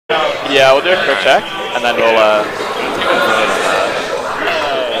Yeah, we'll do a quick check, and then we'll,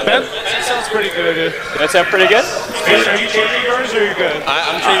 Ben, that sounds pretty good. Does that sound pretty good? Are you changing yours or are you good?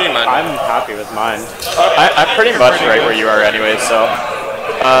 I'm changing mine. I'm happy with mine. I'm pretty much right where you are anyway, so.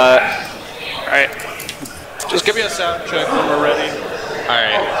 Alright. Just give me a sound check when we're ready.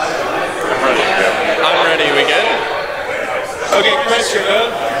 Alright. I'm ready. We good? Okay, Chris, you're good?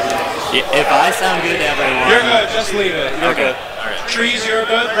 If I sound good to everyone... You're good, just leave it. You're good. Alright. Trees, you're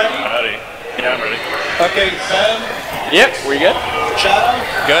good? Ready? Ready. Yeah, I'm ready. Okay, Ben, Yep, we good? Shadow,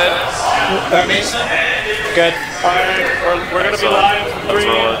 Good. Mason. Good. Alright, we're gonna be live. 3,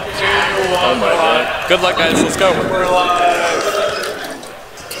 2, 1, live. Good luck, guys. Let's go. We're live.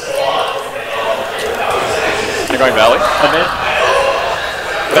 You're going Valley?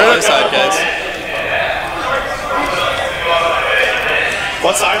 Valley side, guys.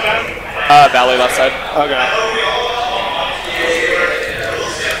 What side, Ben? Valley left side. Okay.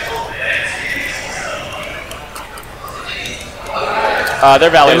 They're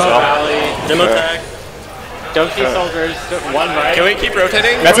Valley as Demo well. Valley. Demo tag. Don't see soldiers. One right. Can we keep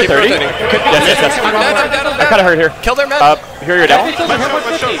rotating? That's keep a 30? rotating. Yes. I'm dead, I'm dead, I'm I dead. kinda hurt here. Kill their men. Here you're down.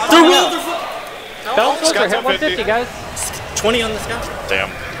 Bell soldier hit 150, guys. 20 on the scout.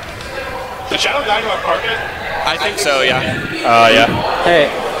 Damn. Did Shadow die to a carpet? I think so, yeah. Yeah. Hey,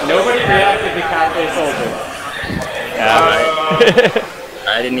 nobody reacted to Cafe Soldier.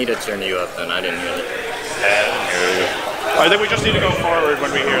 I didn't need to turn you up then. I didn't hear it. I think we just need to go forward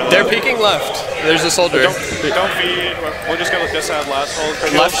when we hear that. They're peeking left. There's a soldier. Don't feed. We'll just go with this ad last hold.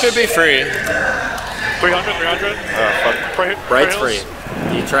 Left should be free. 300, 300. Fuck. Right's free.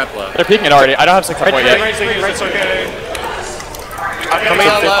 You trap left. They're peeking it already. I don't have 6 point yet. It's okay. I'm Coming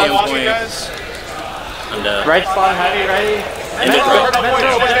out gonna loud. watch you guys. I'm dead. Right spawn heavy, ready? In the drop.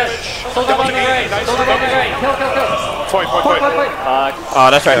 Soldier on the right. Soldier on the right. Kill. Point.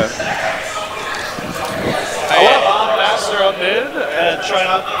 Oh, that's right. I want to bomb master up mid and try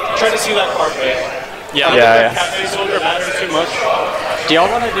to see that carpet. Yeah. Yeah. Cafe soldier matters too much. Do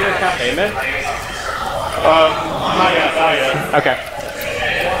y'all want to do a cafe mid? Not yet. Okay.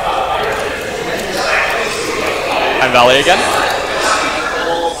 I'm Valley again.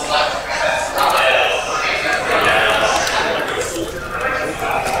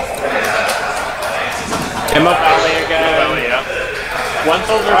 Demo Valley again. One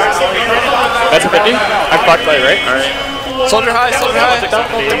soldier Valley. That's a 50. I'm fucked by right. Alright. Soldier high, soldier high.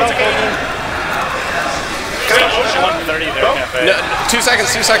 No, 2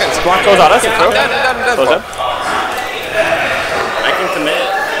 seconds, 2 seconds. Block goes on us. I'm dead, I'm dead. Close up. I can commit.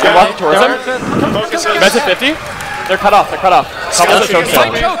 I'm walking towards them. That's a 50. They're cut off. Couples are choked.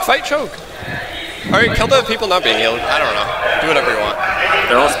 Fight choke. Alright, kill the people not being healed. I don't know. Do whatever you want.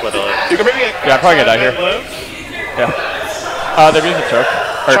 They're all split up. You can maybe Yeah, I'm probably gonna die here. Yeah. They're using choke.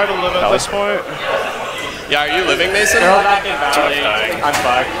 try to live at this point. Yeah, are you living, Mason? They're all back in Valley. I'm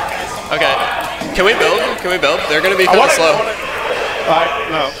fucked. Okay. Can we build? They're gonna be kind of slow.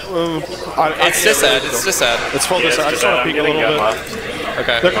 No. It's disad. It's full disad. I just want to peek a little bit.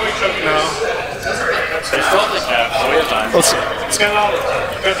 Okay. They're coming choke now. Let's get out.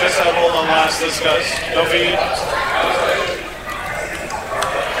 Good disad hold on last. This guys. No feed.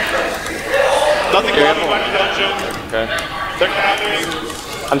 Nothing going on in dungeon. Okay. They're capping.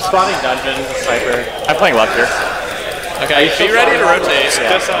 I'm spawning dungeon, sniper. I'm playing left here. Okay, be ready to rotate.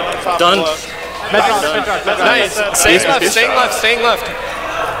 Disad on top Done. left. Mid-rock. Nice. Staying left.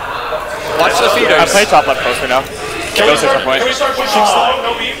 Watch the feeders. I'm playing top left closer now. Can we Those are start point. pushing slow?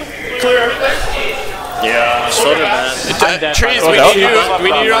 No beam? Clear everything? Yeah. Soldier bad. Trees, we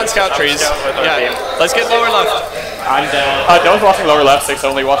need you on scout trees. Yeah, let's get lower left. I'm dead. Dylan's watching lower left, 6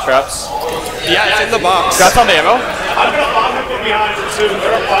 only, watch traps. Yeah, it's in the box. Scott's on the ammo. I'm gonna bomb him from behind soon.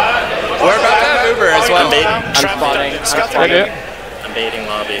 They're a flat. We're about to have Uber as well. I'm spawning. I'm baiting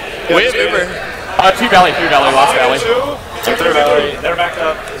lobby. We have Uber. 2 Valley, lost Valley. They're Valley. They're backed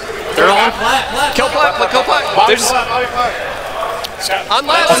up. They're all flat. Kill plat. There's on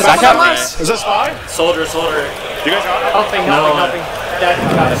left. That's a back On out. left. Is this spy? Soldier. You guys got it? Helping. Dead.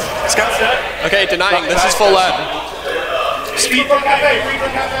 Got it. Scout's dead. Okay, denying. This is full lab. Speed from cafe.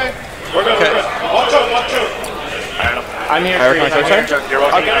 We're good. Watch out. I'm here. Alright, can I You're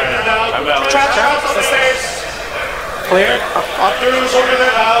welcome. I'm getting there now. Traps on the stairs. Clear. Up through over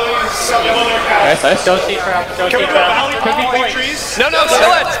their valleys. Some of their caps. Nice. Don't see traps. Can we do a valley Could be pop like point. trees? No,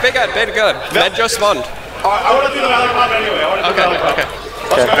 still it. Big good. Med just spawned. I want to do the valley pop anyway. Okay.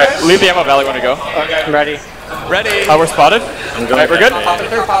 Let's go, guys. Leave the ammo Valley when we go. Okay. Ready. Ready. We're spotted. I'm going. Alright, we're good. Pop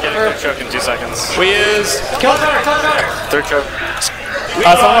through. Choke in 2 seconds. We is. Kill center. Third choke.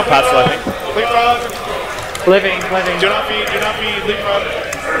 Someone on pass, I think. Leapfrog. Living. Do not feed. Leapfrog.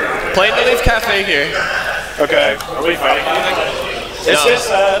 Playing to leave cafe here. Okay. Are we fighting anything? It's this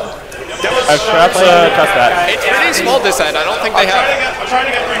I've trapped test that. It's pretty small this end. I don't think they have. I'm trying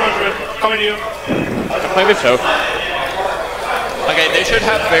to get 300. Coming to you. I'm playing with choke. Okay, they should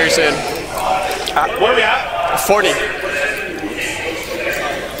have very soon. Where are we at? 40.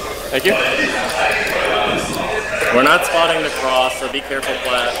 Thank you. We're not spotting the cross, so be careful,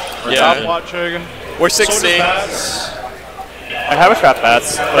 Plat. Yeah. watching. We're 60. I have a trap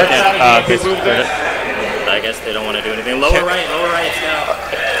bats, but I can't basically clear it. I guess they don't want to do anything. Lower right, scout.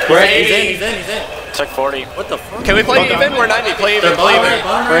 He's in. Check 40. What the fuck? Can we play even? We're 90. Play even. Play even.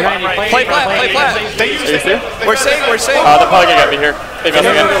 Play flat. Play flat. Are you serious? We're safe. They're probably gonna get me here. They messed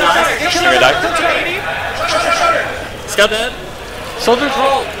again. They're gonna die. Scout dead. Soldiers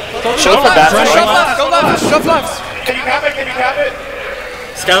roll. Show for bats. Go left. Shove left. Can you cap it?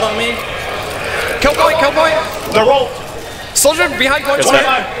 Scout on me. Kill point. The roll. Soldier behind point.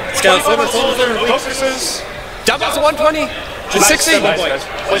 Scout, silver. Closest. Doubles 120. 60. Nice.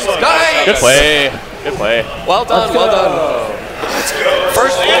 Good play. Well done. Let's go.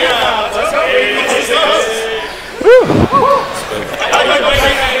 First one. Let's go.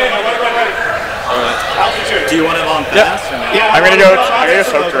 Altitude. Do you want it on fast? Yeah. I'm gonna go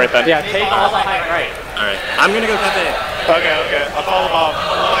choke right then. Yeah, take all the height right. Alright. I'm gonna go cafe. Okay. I'll call them off.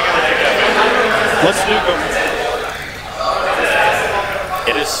 Let's nuke them.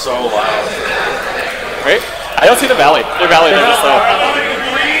 It is so loud. Right? I don't see the valley. They're just slow.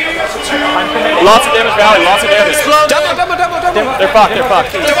 Lots of damage valley. Demo. They're fucked. Bait.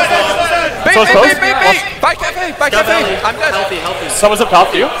 By cafe. I'm dead. Healthy. Someone's up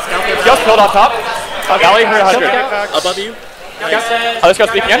top, you? Just killed on top. Valley, 100. Above you. Let's go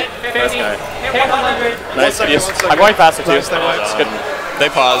speak again. Nice guy. Nice. Yes. I'm going faster too. It's good. They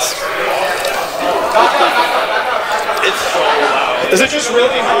pause. It's so loud. Is it just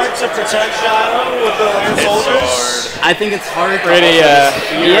really hard to protect Shadow with the LAN soldiers? I think it's hard. Pretty, Yeah,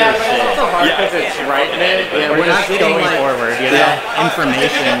 but it's also hard because it's right in it. Yeah, We're not just getting going like forward, you know?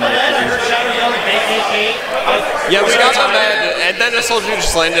 information. Yeah, we got them and then a soldier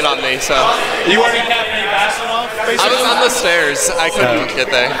just landed on me, so. You weren't capping fast enough, basically? I was on the stairs. I couldn't get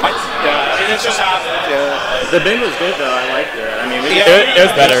there. Yeah, it just happened. The bin was good though. I liked it. I mean, It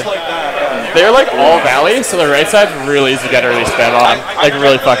was better. They're like all valley, so the right side's really easy to get early spam on. Like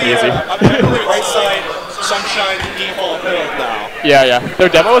really fucking easy. Right side, sunshine, default build now. Yeah. Their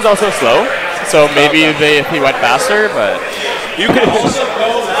demo was also slow, so maybe he went faster, but You can also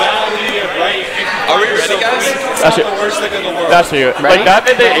go valley and right. Are we ready, guys? It's not the worst thing in the world. that's you. Like that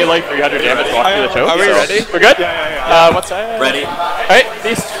made they like 300 damage walking through the choke. Are we so ready? We're good? Yeah. What's that? Ready. Alright,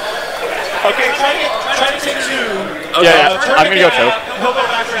 beast. Okay, try to take two. Yeah. I'm gonna go choke. He'll go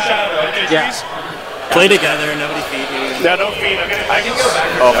back for Shadow. Okay, Yeah. trees? Play together. Nobody feed you. Yeah, no feed. I can go back.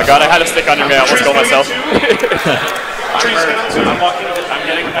 Oh my god, I had a stick under me. I almost killed myself. Trees I'm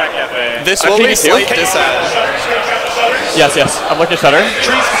getting back cafe. This I'm will be pinging too. slate this ad. Yes. I'm looking at shutter.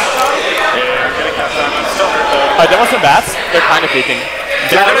 Demo some bats. They're kind of peeking.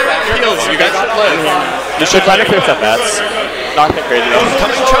 They're gonna have heals. You guys should live. You should try to clear some bats. Not get crazy though.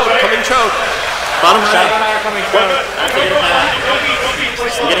 Coming choke. Bottom right.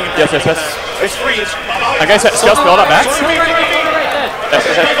 Yes. It's freeze. Like I said, scouts build up bats.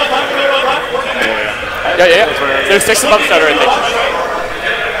 Yeah. There's 6 above shutter, I think.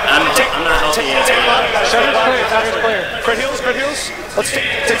 I'm not healthy yet. Shutter's clear. Crit heals. Let's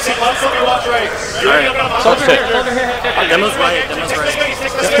take 6 months. Let me watch right. Soldier here. Demo's right.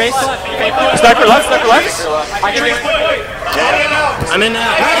 Space left. Sniper left. I'm in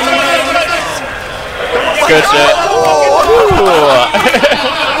now. Good shit.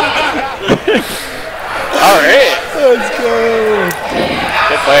 Alright. Let's go.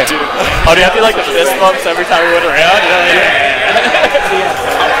 Good play. Oh, do you have to like the fist bumps every time we went around? You know what I mean?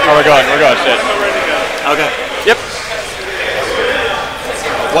 Oh, we're going. Shit. Okay. Yep.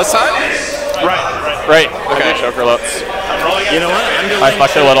 What side? Right. Okay. Choker loads. You know what? I'm I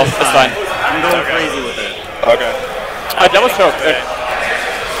fucked it a little. It's fine. I'm going crazy with it. Okay. That was choke.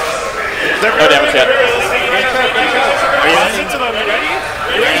 No damage yet. Are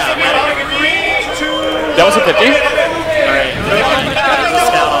you ready? That was a 50. Alright.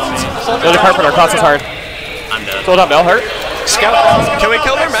 There's a carpenter. Cross is hard. I'm dead. Hold on, Bell. Hurt. Scout. Can we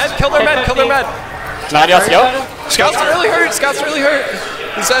kill their med? Kill their med. 90 on scout. Scout's really hurt. He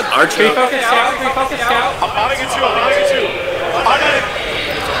said. RGL. Refocus scout. I'm botting it too.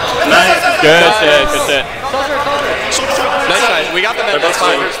 Nice. Good shit. Nice. We got the med. That's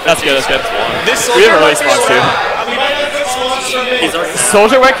fine. That's good. This We have soldier early spawns too. He's already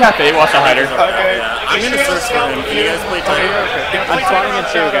Soldier went cafe, watch the hider. Okay. Yeah, I'm gonna search for him. Can you guys play tight? I'm spawning in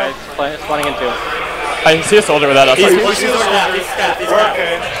 2, guys. Spawning in 2. I see a soldier with that. He's Okay, stacked. He's stacked. He's We're stacked.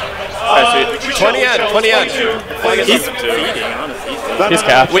 okay. 20 ad, 20 ad. He's feeding, honestly. he's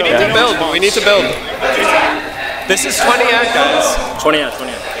capped. We need to build. We need to build. This is 20 ad, guys. 20 out,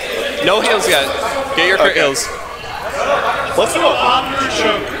 20 out. No heals yet. Get your crit heals. Let's do a bomb through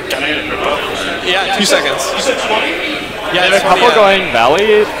choke. Yeah, 2 seconds. You said 20? Yeah, There's a couple going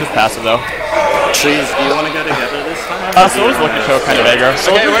valley, just passive though. Trees, do you want to go together this time? Soldier's looking choke kind of aggro.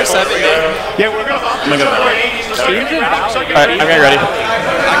 Okay, we're 70. Yeah, we're gonna bomb through choke. Alright, I'm getting ready.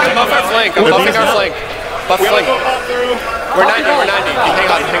 I can buff our flank. I'm buffing our flank. Buff flank. Go bomb through. We're 90, we're 90.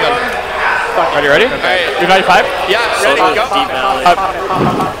 Hang on, hang on. Ready? Alright. You're 95? Yeah, ready, go.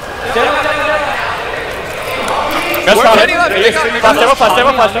 We're hitting left. Flash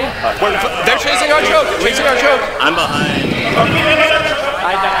demo. They're chasing our choke. Chasing our choke. I'm behind.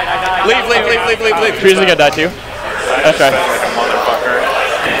 I died. Leave. Trees are gonna die too. That's right.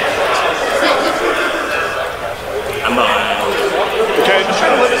 I'm behind. Okay, just try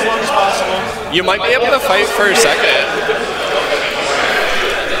to live as long as possible. You might be able to fight for a second.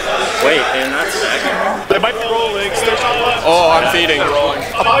 Wait, they're not stacked. They might be rolling. There's not left. Oh, I'm feeding. I'm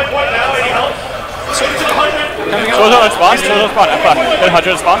on point now. Any help? So to the 100. Soldier on spawn. F left. Hit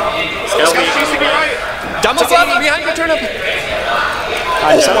 100 spawn. Scout weak. Chasing me right. Demo's left behind you, turn up.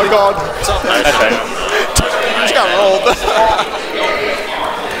 Oh my god. That's right. Just got rolled.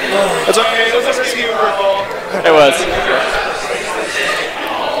 It's okay. It was a risky Uber call. It was.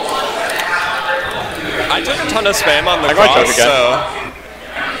 I took a ton of spam on the I'm going cross, choke again. so...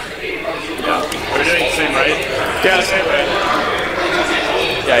 We're doing the same, right? Yeah, same way.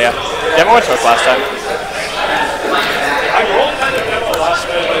 Yeah. Demo went choke last time. I rolled kind of demo last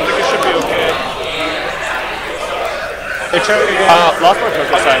minute, but I think it should be okay. They're choking again. Lost more choke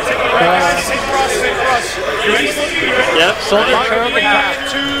this time. Same cross. You ready, Slippy? You ready? Yep. Soldier choke and cap.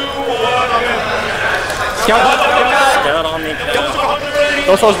 2, 1, I'm in. Scout Scout on me.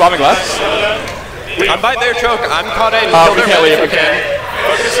 Those soldiers bombing left. I'm by their choke. I'm caught in. We Kill their can't mid leave. if you can.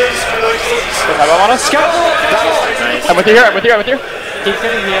 Have I on us? Nice. I'm with you here. He's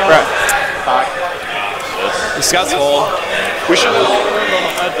getting healed. Right. The Scout's full. We should have all run on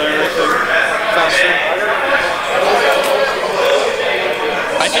the head there, I think. Faster.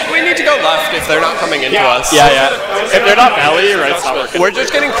 I think we need to go left if they're not coming into us. Yeah. If they're not valley, right, it's not working. We're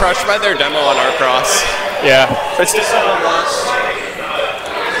just getting crushed by their demo on our cross. Yeah. It's just on last.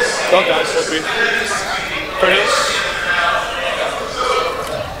 Don't die, Slippy. Curtis.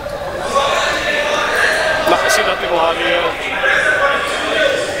 I see nothing lobby yet.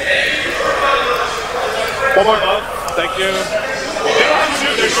 One more buff. Thank you.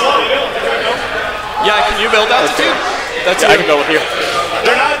 They're slow. Yeah, can you build altitude? That's I you. can go with you.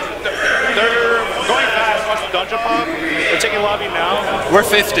 They're going fast. Watch the dungeon pop. They're taking lobby now. We're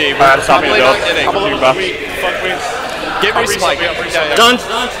 50. We're Alright, stop me probably to not build. getting. I'm a little buff. weak. Fuck me. Get resupply. Yeah. Dunge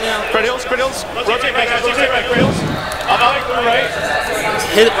now. Crit hills. Rotate back. Crit hills. I'm out to the right.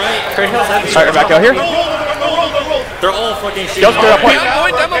 Hit it right. Alright, back out here. Roll. They're all fucking shooting. Go clear up point.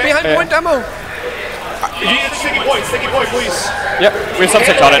 Behind point demo. You need a sticky point, please. Yep, we have some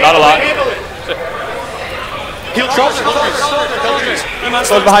 6 on it, not a lot. Handle it. Heal shoulders.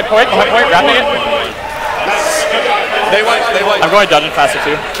 Someone's behind point, wrapping it. They went. I'm going dungeon faster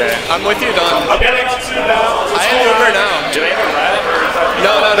too. Okay. I'm with you, Don. I'm getting on to now. I have Uber now. Do they have a rat?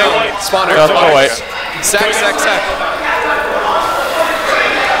 No. Spawner. Oh wait. Sack.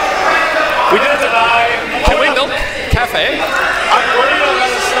 We did deny. Can we milk Cafe? I'm worried on the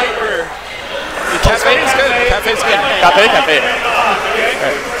sniper. Cafe is good. Cafe's good. Cafe.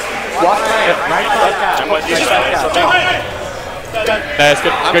 Nice,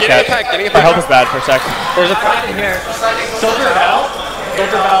 good I'm catch. getting attacked. My health is bad for a sec. There's a fight in here. Soldier Val.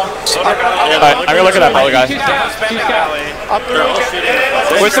 Alright, I'm gonna look at that fellow guy. Two scout. I'm through.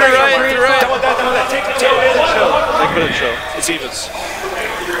 We're through right. Take a bit of chill. It's evens.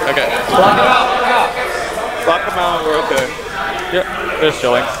 Okay. Block him out. Lock them out. We're okay. Yep, they're just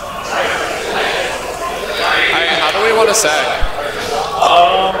chilling. How do we want to sack?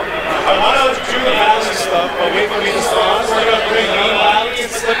 I want to do the massive stuff, but wait for me to start. We're going to bring Valley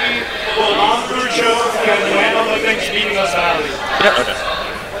and Slippy. We'll bomb through choke and handle the things beating us Valley. Yep. Okay.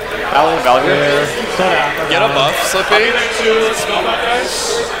 Valley here. Get a buff, Slippy. Let's go back,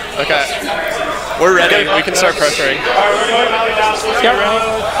 guys. Okay. We're ready. We can start pressuring. Alright, we're going Valley down. Slippy, Scout ready?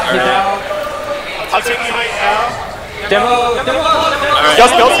 He's down. I'll take you right now. Demo.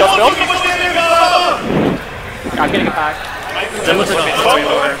 Skills. I'm getting it back. Demo took off the way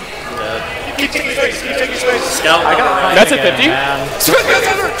over. Keep taking space. Keep taking space. Scout. I got That's at 50? It's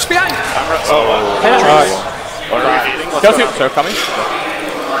behind. Go to, so coming.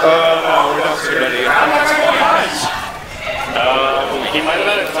 No, we're not too ready. He might have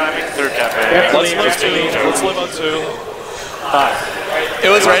had a timing third cafe. Let's live two. Let's live on two.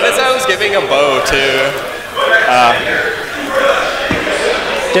 It was right as I was giving a bow too.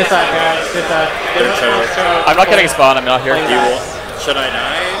 Get that, guys. Get that. I'm not getting a spawn, I'm not here. Should I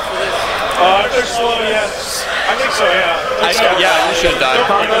die for this? They're slow, yes. I think so, yeah. Yeah, you should die.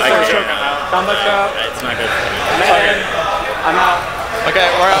 Combo shop. It's not good. I'm out. Okay,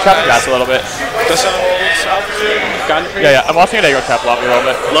 we're out. Trapping grass a little bit. The sound holds altitude. Gun tree. Yeah, I'm watching it go trap lobby a little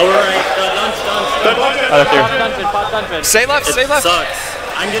bit. Lower right. Dunce. Other through. Pot dungeon. Stay left, stay left. Sucks.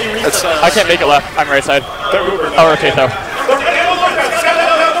 I'm getting reset. I can't make it left. I'm right side. I'll rotate though.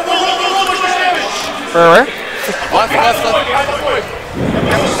 Where? Left.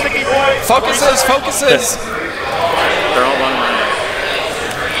 Focuses. They're all one line.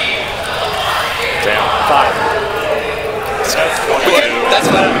 Damn. That's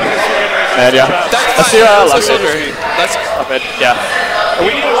fine. And yeah. That's Let's see fine. left Soldier. That's. up it. Yeah.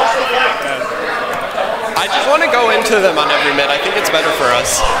 We need to watch the flag, man. I just want to go into them on every mid. I think it's better for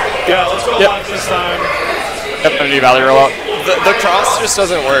us. Yeah, let's go live this time. Yep, I'm gonna do Valley rollout. The cross just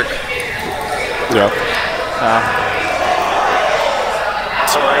doesn't work. Yeah.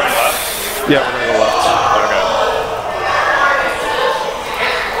 So we're going left? Yeah, we're gonna go left. Okay.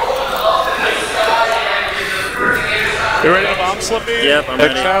 You ready to bomb, Slippy? Yep, I'm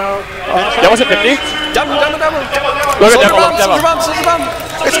ready. That was at 50? Demo. Look at Soldier demo, bomb, demo. soldier bomb.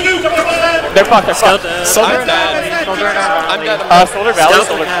 They're fucked, they're fucked. I'm dead. I'm dead. Soldier Valley,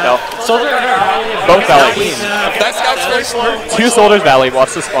 Soldier Valley. Both Valley. That scout's very slow. 2 Soldiers Valley,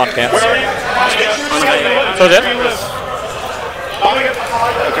 watch the spawn camps. So did?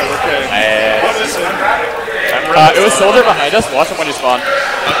 It was Soldier behind us, watch him when you spawn.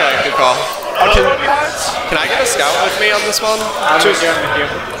 Okay, good call. Can I get a scout with me on this one? I'm with you.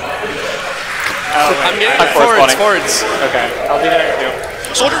 I'm getting I'm forward forwards. Okay, I'll be there too.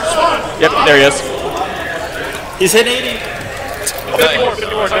 Soldier spawn! Yep, there he is. He's hit 80.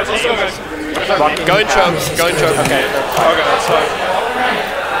 54, guys. Let's go, guys. Go and choke. Okay, that's fine.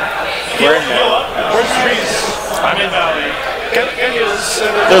 Where's Trees? I'm in Valley. Can you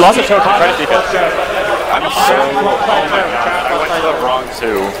send it? There are lots of choke in front of defense. I'm so... I went to the wrong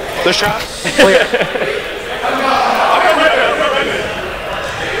two. The shots?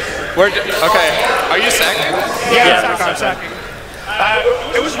 Okay, are you sacking? Yeah, I'm sacking.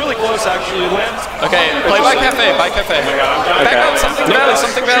 It was really close, actually. Lance. Okay, play by cafe. Back up,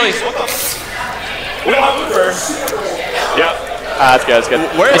 something valley. We don't have Uber. Yeah. That's good, that's good.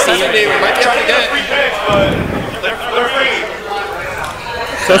 Where is 70? We might be able to get. Free pick, but they're free.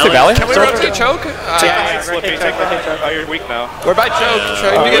 So it's the Valley? Can we rotate choke? Yeah, Slippy, take that. Oh, you're weak now. We're by choke,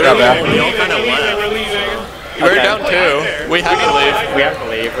 trying to get Grab that. We all kind of left. We're leaving. We're down 2. We have to leave. We have to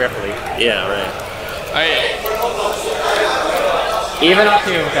leave. Yeah, right. Alright. Even up to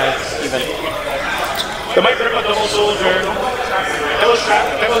you, guys. Even. They might grip a double soldier.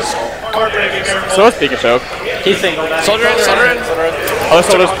 That was card breaking. So it's Beacon choke. He's single. Soldier in. Other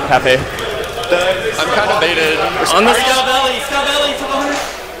Soldier's Cafe. I'm kind of baited. On the Scout Valley to the horse.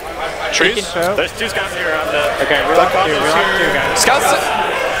 Trees? There's 2 scouts here on the... Okay, we're up to you, guys. Scouts.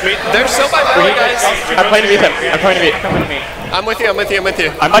 They're still by valley, guys. I'm playing to beat him. Come with me. I'm with you.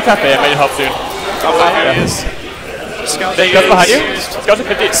 I'm by Cafe, I might help soon. There he is. Scout Scouts behind you? Scouts at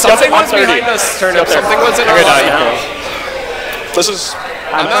 50. Something was behind us, Turnip. Something was in our line. This is...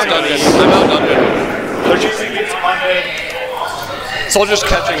 I'm outdone. They're chasing me to my head. Soldier's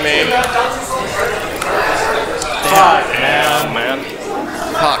catching me. Fuck, Man.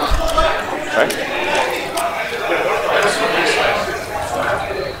 Fuck.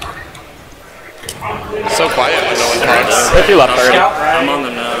 So quiet when no one talks. 50 left already. I'm on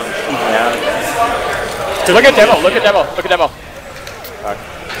them now. Look at demo.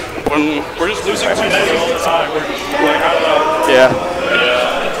 We're just losing too many all the time. We're like, I don't know. Yeah.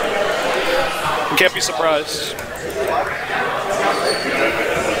 You can't be surprised.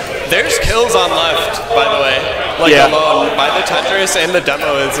 There's kills on left, by the way. Like alone, by the Tetris and the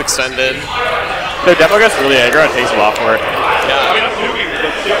demo is extended. The demo gets really aggro and takes a lot for it. I mean, I'm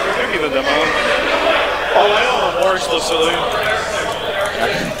nuking the demo. Oh, I know, more explicitly.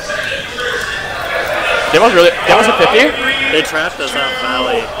 Demo's at 50. They trapped us out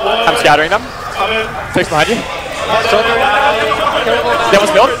valley. I'm scattering them. Six behind you.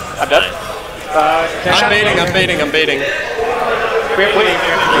 Demo's killed. I'm dead. I'm baiting. We have to leave.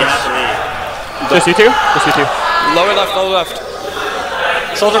 Just you two? Lower left.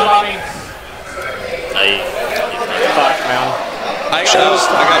 Soldier bombing. Fuck, man. I got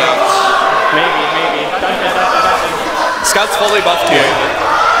out. Maybe. Scott's fully buffed here.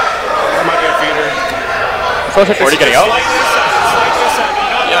 That might be a feeder. Close at 40 getting out.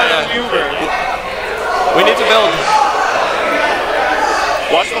 Yeah. We need to build.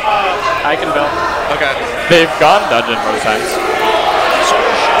 Watch the pop. I can build. Okay. They've gone dungeon most times.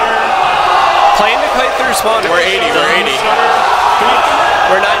 Playing the kite through spawn. We're 80. We're 90.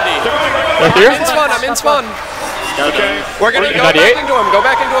 They're here? I'm in spawn. Okay. We're gonna go back into him. Go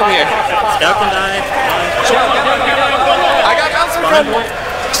back into him here. Scout can die. I got bounce in front.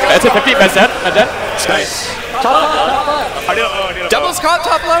 It's a 50. Med's dead. Nice. I did a Devil's caught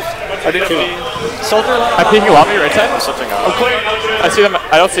top left. I did a Soldier left. I'm peeking you off me right side. I'm clearing I see them.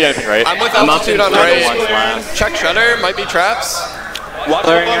 I don't see anything right. I'm with altitude on right. Check shredder. Might be traps. Watch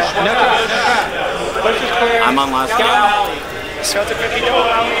the bush. I'm on last. Scout's at 50. Double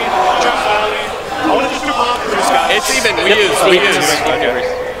valley. Jump valley. I want to just do bomb through Scout. It's even. We use.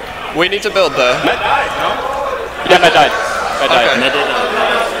 We need to build though. Med died, no? Yeah, Med died. Okay. Med did.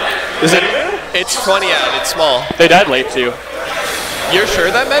 Is it? It's 20 ad. It's small. They died late too. You're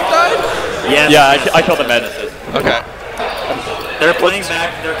sure that Med died? Yes. Yeah, I killed the Med. Okay. They're playing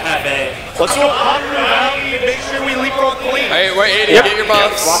back their cafe. Let's go on through valley. Make sure we leapfrog clean. Alright, we're 80. Yep. Get your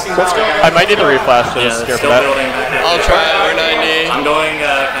buffs. Let's go. I might need a reflash to Yeah, scare for still that. building back there. I'll try. We're 90. I'm going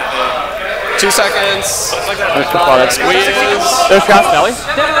cafe. 2 seconds. There's two products. Squeeze. There's Scout Nelly.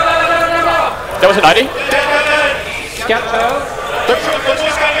 That was a 90. Scout toe.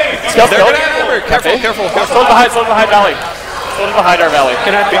 Scout They're killed. gonna hammer. Careful. Sold behind valley. Sold behind our valley.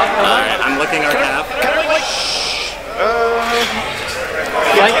 Can I block the Alright, I'm looking our cap.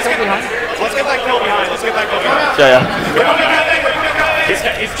 Let's get that kill behind. Yeah.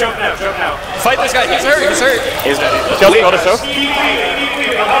 He's jumping out. Fight this guy. He's hurt. Scout killed us, so.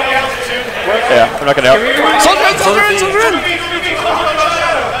 Yeah, I'm not gonna out. Soldier in.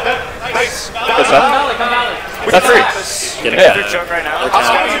 Nice. Good stuff. Come valley. That's free. Getting Yeah. their cap.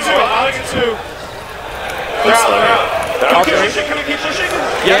 I'll get two. Keep pushing.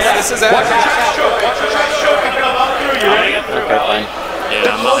 Yes, this is it. Watch your traps choke. I'm gonna walk through. You ready? Okay, fine.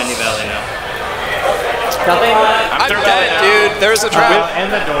 Yeah, I'm behind the valley now. Nothing left. I'm dead, dude. There's a trap.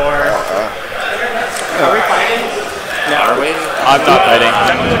 And the door. Are we fighting? Are we? I'm not fighting.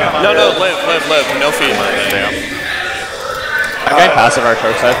 No, live. No feed. I'm getting passive our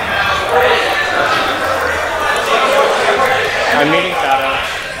choke side. I'm meeting Shadow.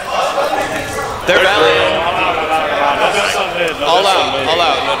 They're rallying. All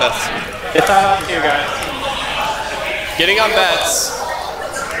out. No deaths. It's all up to you guys. Getting on bets.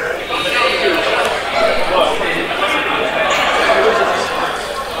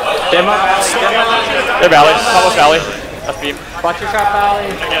 Demo valley. They're valley. Almost valley. That's beam. Watch your shot valley.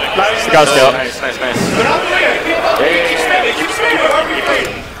 The guy's kill. Nice.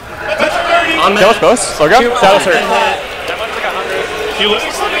 Kill us both. Slow go. Shadow's hurt. You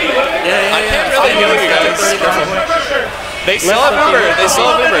listen to me? Yeah. I can't really heal you guys. They still have Uber.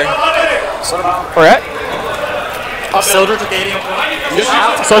 Where at? Soldier took 80 on point.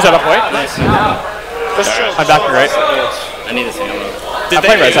 Slow's at a point. Nice. I'm back to right. I need to see him. I'm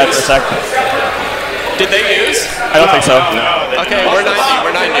playing right side for a sec. Did they use? I don't think so. Okay, we're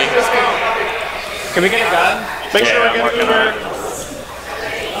 90. Can we get a gun? Make sure we get Uber.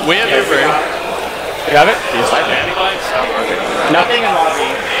 We have Uber. You have it? Yes. Nothing in lobby.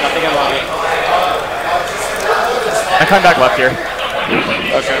 I'm coming back left here.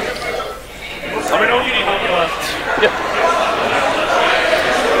 Okay. Let me know if you need help left. Yep.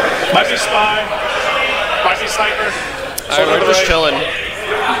 Might be spy. Might be sniper. Alright, we're just chilling.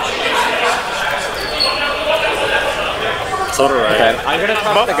 Soldier right. Okay. I'm gonna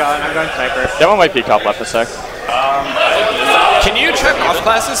drop the gun. I'm going sniper. That one might be top left a sec. Can you check off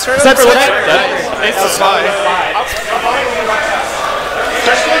classes straight up? Sniper, let's- It's a spy.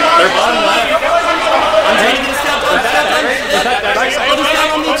 They're bottom left. I'm trying to get a scout on.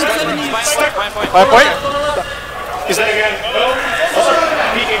 My point? Is that again? Also,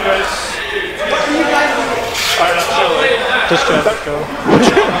 peeking guys. Alright, I'm chilling. Just chill. Go.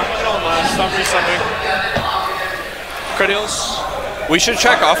 Stop resetting. Critials. We should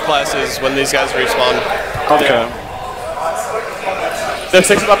check off classes when these guys respawn. Okay. There's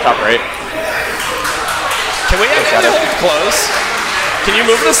 6 up top right. Can we actually hold close? Can you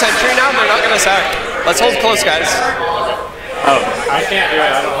move the sentry now? They're not gonna sack. Let's hold close, guys. I can't do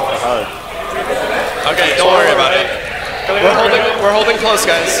it. I don't know how. Okay, don't worry about it. We're holding close,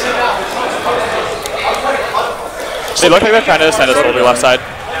 guys. They look like they're trying to send us over left side.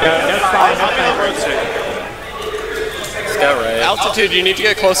 That's fine. Scout right. Altitude, you need to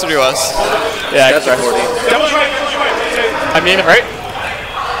get closer to us. Yeah, I can Scout try. 40. Devil's right. I'm aiming right.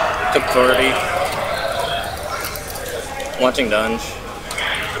 Took 40. Watching Dunge.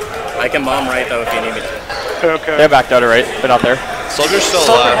 I can bomb right though if you need me to. Okay. They're backed out of right, but not there. Soldier's still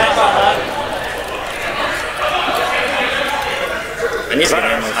alive. I need some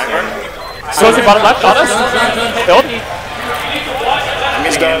ammo. Sophie bottom left on us. Build. I'm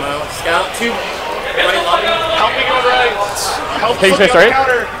getting ammo. Scout 2. Right lobby. Help me go right. Help Hey, flip sorry. the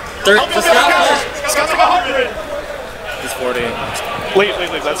counter. Third. Help The flip the scout. counter. Scout's like 100. He's 40. Leave.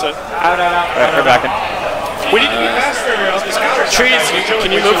 That's it. Alright, we're backing. We need to be faster on this counter. Trees,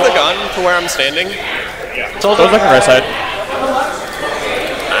 can you move the gun to where I'm standing? Soldier's looking right side. I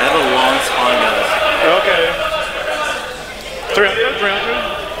have a long spawn, guys. Okay.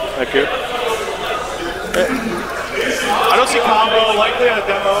 300. Thank you. I don't see combo. Likely a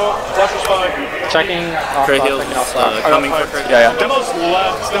demo. Flush is fine. Checking off Cray spot, Hill's checking off spot. coming for Cray. Yeah. Demo's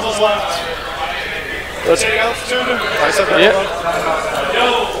left. Let's take altitude. I said that. Yeah.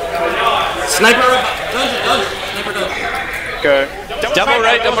 Sniper! Sniper done. Okay. Double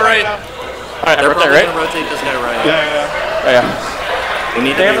right. Alright, I'm They're right probably there, right? gonna rotate this guy right. Yeah. We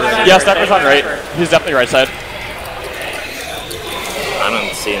need to be ready. Yeah, Sniper's on right. He's definitely right side. I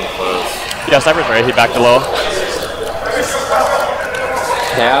don't see him close. Yeah, Sniper's right. He backed below.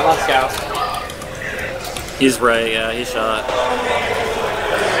 Yeah, let's go. He's right, yeah, he shot.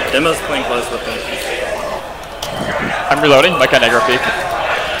 Demo's playing close with him. I'm reloading. Like a negro peek.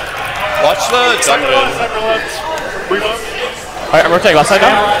 Watch the Sniper dungeon. left. Sniper left. Reload. Alright, I'm rotating left side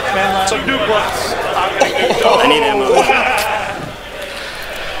now. Some nuke left. I need ammo.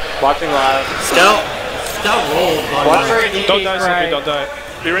 Watching live. Scout rolled. Watch for DP Don't die, right. Sophie. Don't die.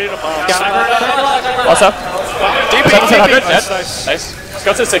 Be ready to bomb. What's up? DP, 700, Nice, dead. nice. Nice.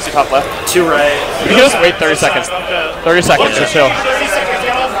 Scout's at 60 top left. 2 right. You can just wait 30 seconds. 30 seconds, just chill. 30 seconds.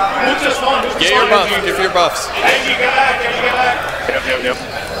 Luke just won. get your buff. Give your buffs. Hey, you get back. Yep.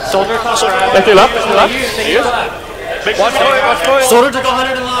 Soldier top right. Left, left, left. Use left. Watch point. Soldier took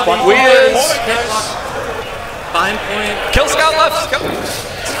 100 in lobby. Wiz. Fine point. Kill Scout left. Scout.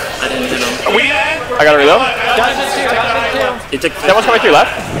 I didn't hit him. I gotta reload. Dungeon 2. He took That one's coming through left.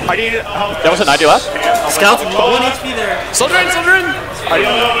 I need help. That one's at 90 left. Scout's 1 HP there. Soldier in. I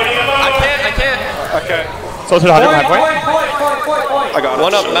can't. Okay. So it's at 100 behind point. I got it.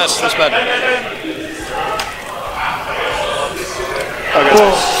 One up, med. Just med.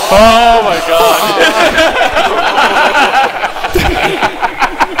 Oh my god.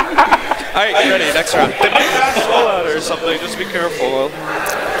 Alright, get ready. Next round. They might have a rollout or something. Just be careful.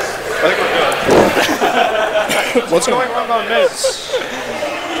 I think we're good. What's going wrong on mids?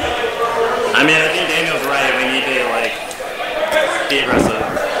 I mean, I think Daniel's right. We need to, like, be aggressive.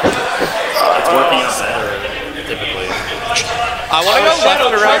 It's working out better, typically. I want to go left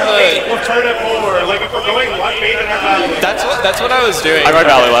around the. We'll turn it more. Like if we're going left, bait in our valley. That's what I was doing. I ride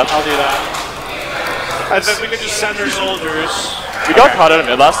Valley left. I'll do that. And then we can just send our soldiers. We got caught out of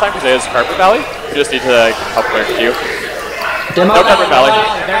mid last time because it is Carpet Valley. We just need to like help clear queue. Demo No Carpet Valley.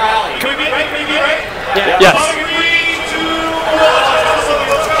 They're valley. Can we be right? Can we be right? Yes. 3, 2,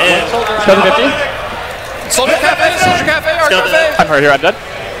 1. Scout 50. Soldier cafe. Our cafe. I'm right here. I'm dead.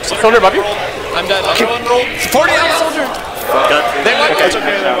 Soldier above you. I'm dead. 40 out soldier. They went It's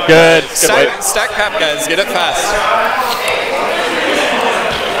okay though. Good. Good wait. Stack cap, guys. Get it fast.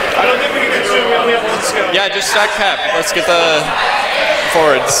 I don't think we can do it. We only have 1 scout. Yeah, just stack cap. Let's get the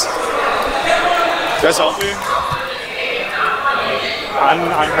forwards. Guys, help me.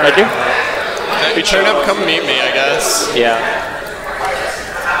 Thank you. If you turn up, come meet me, I guess. Yeah.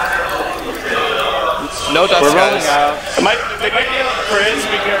 No dust, We're rolling guys. out. They might be on the crits.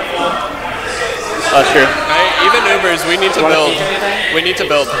 Be careful. That's true. Alright, even Ubers, we need to build. We need to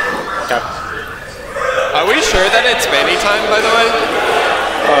build. Okay. Are we sure that it's Manny time, by the way?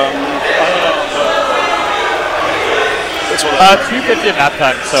 That's what 250 at map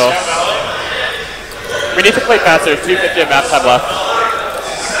time, so we need to play faster. 250 at map time left.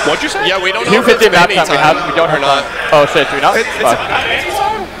 What'd you say? Yeah, we don't know if 250 it's at map Manny time. time We don't or have not. Oh shit, do we not? Fuck.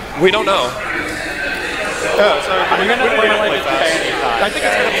 We don't know. Yeah, so I'm gonna play fast. I think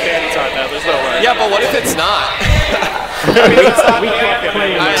it's gonna be Danny time now. There's no way. Yeah, but what if it's not? We can't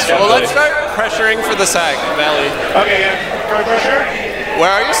play. Alright, well, let's start pressuring for the Sag Valley. Okay, yeah. Current pressure. Where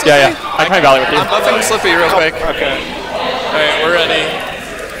are you, Slippy? Yeah, yeah. I'm playing Valley with you. I'm buffing Slippy real quick. Okay. Alright, we're ready.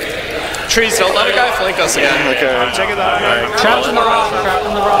 Trees, don't let a guy flank us again. Okay. I'm checking that. Alright. Trapped in the rock. Trapped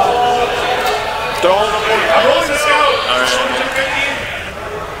in the rock. They're all up. I'm rolling the scout.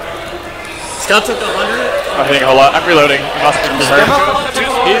 Scout took 100. I'm hitting a whole lot. I'm reloading. I must be concerned.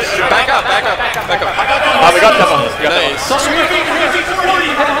 He's back up. Oh, we got demo. We got demo. Nice.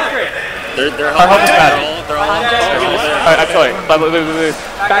 They're Our help is bad. They're all on Alright, I'm sorry. Leave.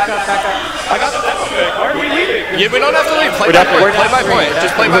 Back up, back up. I got the tempo pick. Why are we leaving? Yeah, we don't have to leave. Play by point. Play by point.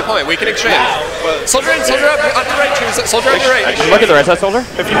 Just play by point. We can exchange. Soldier in, soldier up on the right. Soldier on your right. Look at the right side, soldier.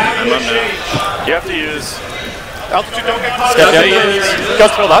 If you have to exchange, you have to use altitude. Don't get caught.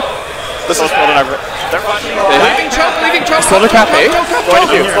 Just filled up. This is filled over. They're watching. Leaving choke. Soldier cap A. Going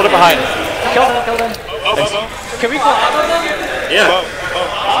to you. Soldier behind. Kill them. Can we call out of them? Yeah.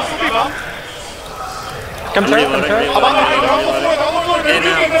 Come turn.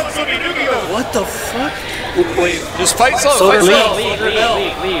 What the fuck? Just fight slow.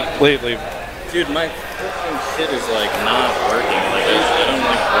 Leave. Dude, my fucking shit is like not working. Like I'm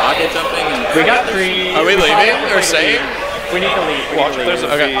like rocket jumping and. We got 3. Are we leaving or staying? We need to leave. Watch if there's a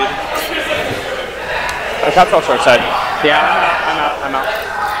feed. Cap off short side. Yeah, I'm out.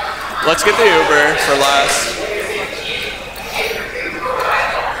 Let's get the Uber for last.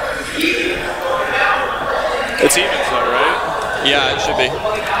 It's evens though, right? Yeah, it should be.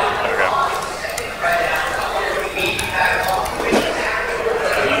 Okay.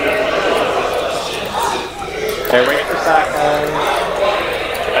 Okay, wait for sack.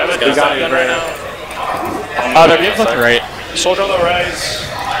 We got it right now. Oh, they're being left right. Soldier on the rise.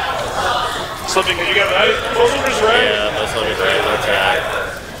 Slipping. Can you get right? Soldier's right. Yeah, that's what it's right. That's right.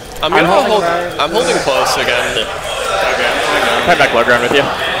 I'm holding close again. Okay. Head back low ground with you.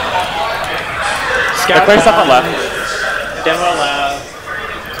 Scout Play stuff on left. Demo left.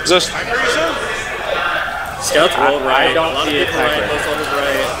 Is this sniper you said? Scouts roll right. I don't a lot see of it people right. sniper. Those soldiers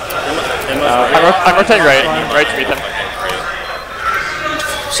right. They must I'm rotating right. Right to meet them.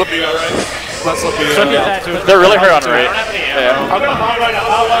 Slipping out right. Not slipping out. They're really hurt on right. Yeah. I'm gonna bomb right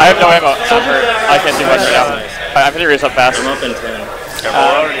now. I have no ammo. I'm hurt. I can't do much right now. I'm gonna raise up fast. I'm up in 10.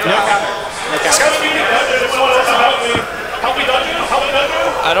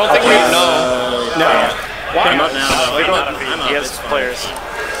 I don't think we know. I'm up now. He has players.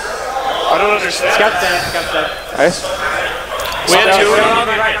 I don't understand. Scout dead. Nice. We had 2. Scout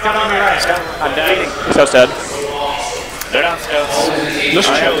on me right. I'm dead. Scout's dead. They're not scouts. This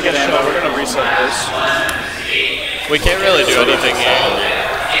is chill. We're gonna reset this. We can't really do anything here.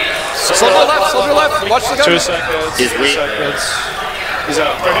 Soldier left. Watch the gun. 2 seconds. He's weak. He's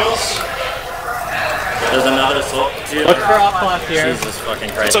out. For heals. There's another soldier. Look for off left here. Jesus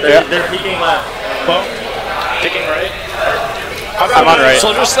fucking Christ. okay. They're peeking left. Boom. Picking right. I'm on right.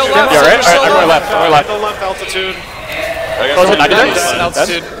 Soldier's still left. You're right? Alright, I'm going left. The left altitude. Close at 90 there?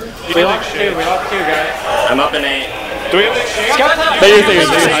 Altitude. We lost 2, guys. I'm up in 8. Do we have an exchange? They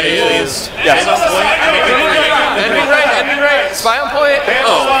use. Yes. Ending right. Spy on point.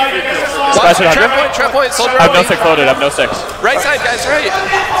 Splash at 100. Trap point. Soldier I have no on me. 6 loaded. I have no 6. Right side, guys. Right.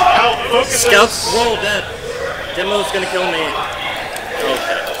 Scouts roll dead. Demo's gonna kill me.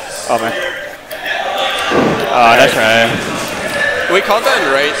 Okay. Oh, man. Oh, that's right. We called that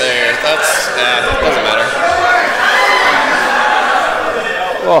right there. That's doesn't matter.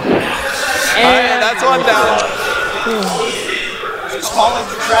 Oh. Alright, that's one down. Just calling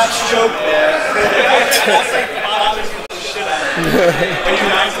the trash joke, man.